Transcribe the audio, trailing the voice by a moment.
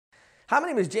Hi, my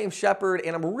name is James Shepard,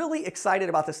 and I'm really excited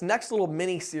about this next little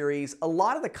mini-series. A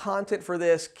lot of the content for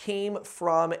this came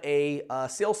from a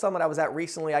sales summit I was at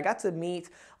recently. I got to meet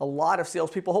a lot of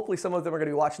salespeople. Hopefully some of them are going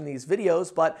to be watching these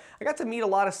videos, but I got to meet a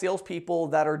lot of salespeople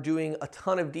that are doing a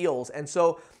ton of deals. And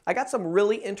so I got some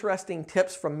really interesting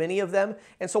tips from many of them.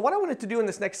 And so what I wanted to do in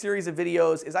this next series of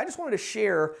videos is I just wanted to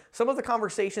share some of the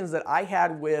conversations that I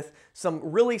had with some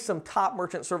top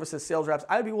merchant services sales reps.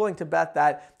 I'd be willing to bet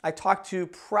that I talked to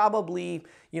probably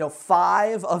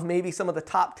 5 of maybe some of the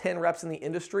top 10 reps in the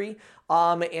industry.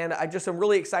 And I just am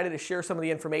really excited to share some of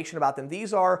the information about them.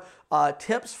 These are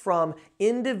tips from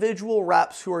individual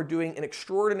reps who are doing an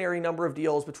extraordinary number of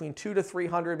deals, between 200 to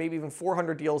 300, maybe even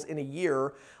 400 deals in a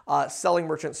year, selling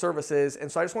merchant services.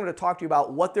 And so I just wanted to talk to you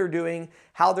about what they're doing,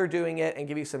 how they're doing it, and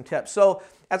give you some tips. So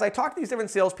as I talk to these different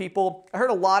salespeople, I heard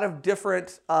a lot of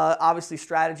different, obviously,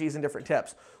 strategies and different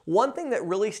tips. One thing that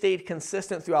really stayed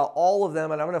consistent throughout all of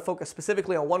them, and I'm going to focus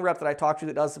specifically on one rep that I talked to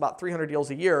that does about 300 deals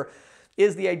a year,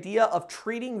 is the idea of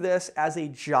treating this as a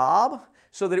job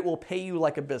so that it will pay you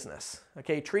like a business.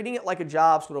 Okay, treating it like a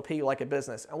job so it'll pay you like a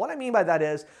business. And what I mean by that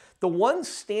is the one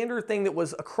standard thing that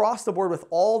was across the board with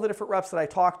all the different reps that I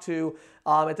talked to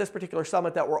at this particular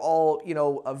summit that were all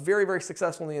very, very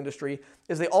successful in the industry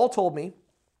is they all told me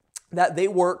that they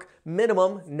work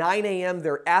minimum 9 a.m.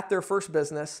 They're at their first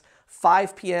business.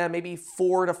 5 p.m., maybe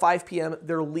 4 to 5 p.m.,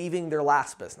 they're leaving their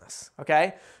last business,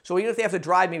 okay? So even if they have to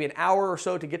drive maybe an hour or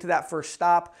so to get to that first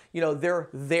stop, they're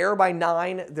there by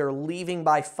 9, they're leaving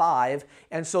by 5,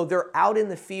 and so they're out in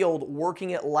the field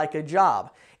working it like a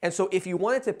job. And so if you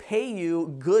want it to pay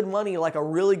you good money, like a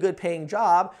really good paying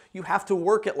job, you have to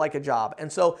work it like a job.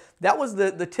 And so that was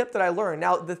the tip that I learned.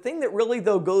 Now, the thing that really,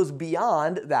 though, goes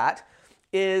beyond that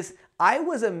is I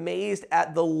was amazed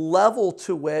at the level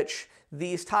to which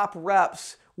these top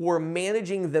reps were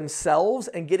managing themselves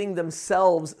and getting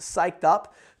themselves psyched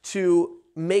up to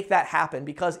make that happen,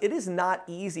 because it is not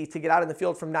easy to get out in the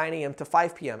field from 9 a.m. to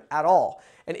 5 p.m. at all.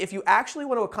 And if you actually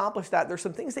want to accomplish that, there's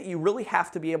some things that you really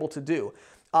have to be able to do.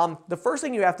 The first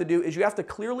thing you have to do is you have to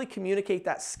clearly communicate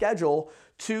that schedule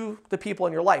to the people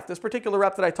in your life. This particular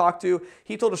rep that I talked to,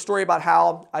 he told a story about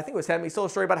how, I think it was him, he told a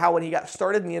story about how when he got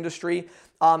started in the industry,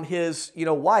 his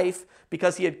wife,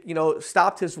 because he had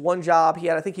stopped his one job,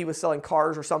 I think he was selling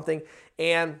cars or something,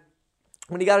 and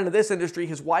when he got into this industry,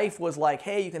 his wife was like,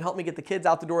 hey, you can help me get the kids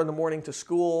out the door in the morning to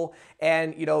school.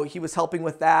 And, he was helping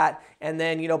with that. And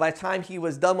then, by the time he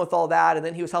was done with all that, and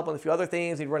then he was helping with a few other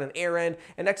things, he'd run an errand.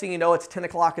 And next thing you know, it's 10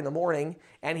 o'clock in the morning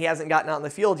and he hasn't gotten out in the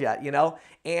field yet,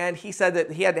 And he said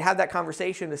that he had to have that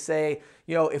conversation to say,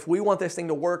 if we want this thing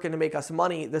to work and to make us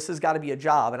money, this has got to be a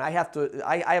job. And I have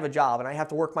a job and I have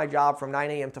to work my job from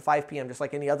 9 a.m. to 5 p.m. just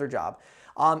like any other job.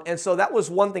 And so that was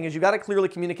one thing, is you got to clearly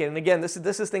communicate. And again, this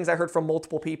is things I heard from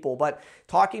multiple people, but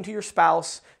talking to your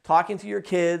spouse, talking to your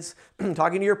kids,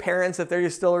 talking to your parents if they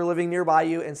still are living nearby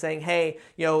you, and saying, hey,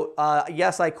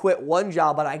 yes, I quit one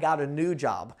job, but I got a new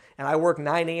job. And I work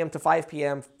 9 a.m. to 5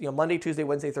 p.m., Monday, Tuesday,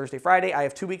 Wednesday, Thursday, Friday. I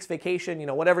have 2 weeks vacation,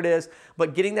 whatever it is,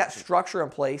 but getting that structure in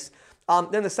place.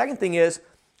 Then the second thing is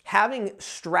having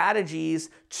strategies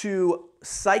to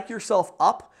psych yourself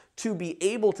up to be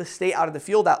able to stay out of the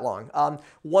field that long.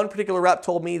 One particular rep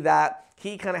told me that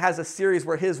he kind of has a series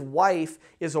where his wife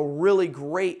is a really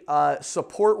great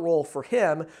support role for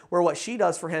him, where what she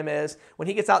does for him is when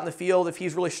he gets out in the field, if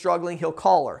he's really struggling, he'll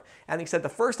call her. And he said the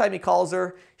first time he calls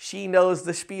her, she knows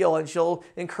the spiel and she'll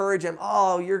encourage him.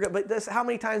 Oh, you're good. But how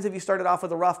many times have you started off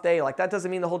with a rough day? Like, that doesn't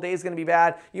mean the whole day is going to be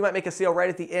bad. You might make a sale right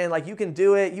at the end. Like, you can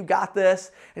do it. You got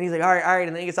this. And he's like, all right.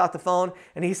 And then he gets off the phone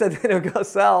and he said, then he'll go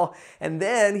sell. And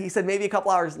then he said maybe a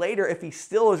couple hours later, if he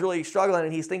still is really struggling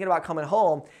and he's thinking about coming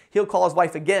home, he'll call his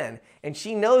wife again. And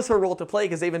she knows her role to play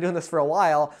because they've been doing this for a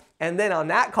while. And then on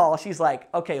that call, she's like,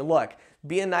 okay, look,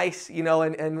 being nice,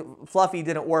 and fluffy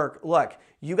didn't work. Look,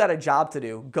 you got a job to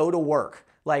do. Go to work.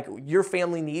 Like, your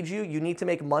family needs you. You need to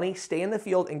make money. Stay in the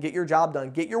field and get your job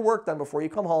done. Get your work done before you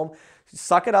come home.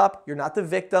 Suck it up. You're not the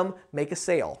victim. Make a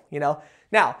sale,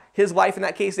 Now, his wife in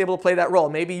that case is able to play that role.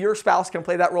 Maybe your spouse can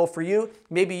play that role for you.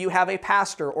 Maybe you have a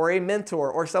pastor or a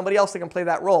mentor or somebody else that can play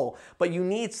that role. But you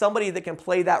need somebody that can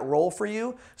play that role for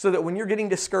you so that when you're getting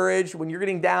discouraged, when you're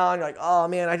getting down, you're like, oh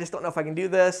man, I just don't know if I can do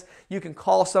this. You can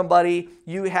call somebody.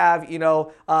 You have,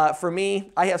 for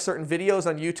me, I have certain videos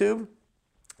on YouTube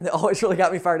that always really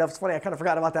got me fired up. It's funny, I kind of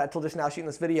forgot about that until just now shooting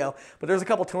this video, but there's a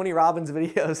couple Tony Robbins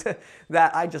videos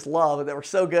that I just love that were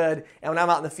so good. And when I'm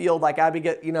out in the field, like, I'd be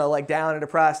down and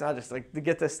depressed, and I just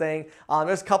get this thing.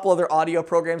 There's a couple other audio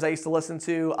programs I used to listen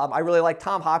to. I really like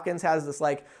Tom Hopkins has this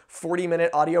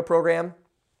 40-minute audio program.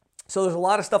 So there's a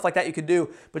lot of stuff like that you could do,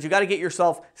 but you got to get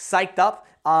yourself psyched up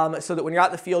so that when you're out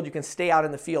in the field, you can stay out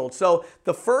in the field. So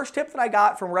the first tip that I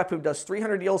got from a rep who does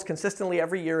 300 deals consistently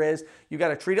every year is you got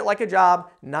to treat it like a job,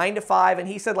 9 to 5. And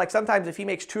he said like sometimes if he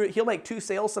makes he'll make 2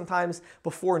 sales sometimes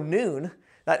before noon.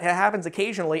 That happens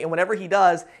occasionally, and whenever he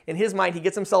does, in his mind, he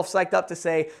gets himself psyched up to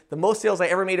say, the most sales I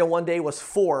ever made in one day was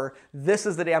 4. This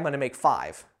is the day I'm going to make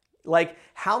 5. Like,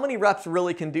 how many reps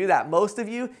really can do that? Most of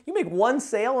you make 1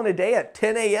 sale in a day at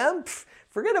 10 a.m.?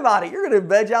 Forget about it. You're going to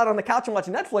veg out on the couch and watch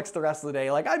Netflix the rest of the day.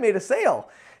 Like, I made a sale.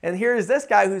 And here's this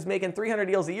guy who's making 300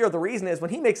 deals a year. The reason is when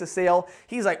he makes a sale,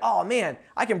 he's like, oh man,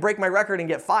 I can break my record and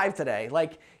get 5 today.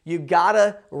 Like, you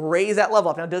gotta raise that level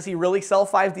up. Now, does he really sell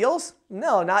 5 deals?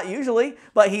 No, not usually,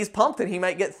 but he's pumped and he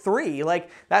might get 3. Like,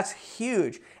 that's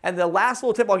huge. And the last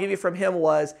little tip I'll give you from him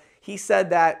was he said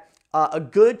that a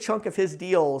good chunk of his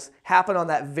deals happen on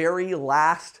that very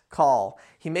last call.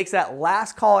 He makes that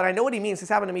last call, and I know what he means. This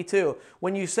happened to me too.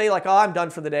 When you say like, oh, I'm done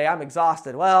for the day, I'm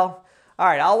exhausted. Well, all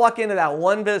right, I'll walk into that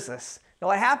one business. Now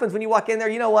what happens when you walk in there,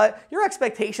 you know what? Your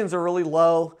expectations are really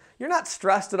low. You're not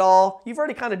stressed at all. You've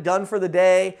already kind of done for the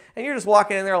day, and you're just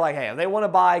walking in there like, hey, if they want to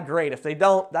buy, great. If they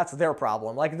don't, that's their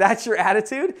problem. Like, that's your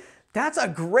attitude. That's a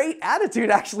great attitude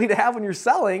actually to have when you're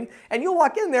selling, and you'll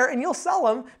walk in there and you'll sell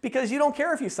them because you don't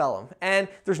care if you sell them. And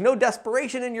there's no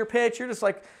desperation in your pitch. You're just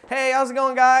like, hey, how's it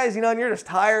going, guys? You know, and you're just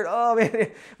tired. Oh,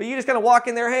 man. But you just kind of walk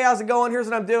in there, hey, how's it going? Here's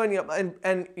what I'm doing.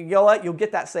 And you know what? You'll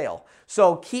get that sale.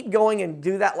 So keep going and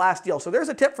do that last deal. So there's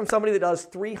a tip from somebody that does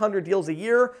 300 deals a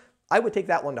year. I would take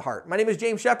that one to heart. My name is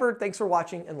James Shepard. Thanks for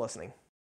watching and listening.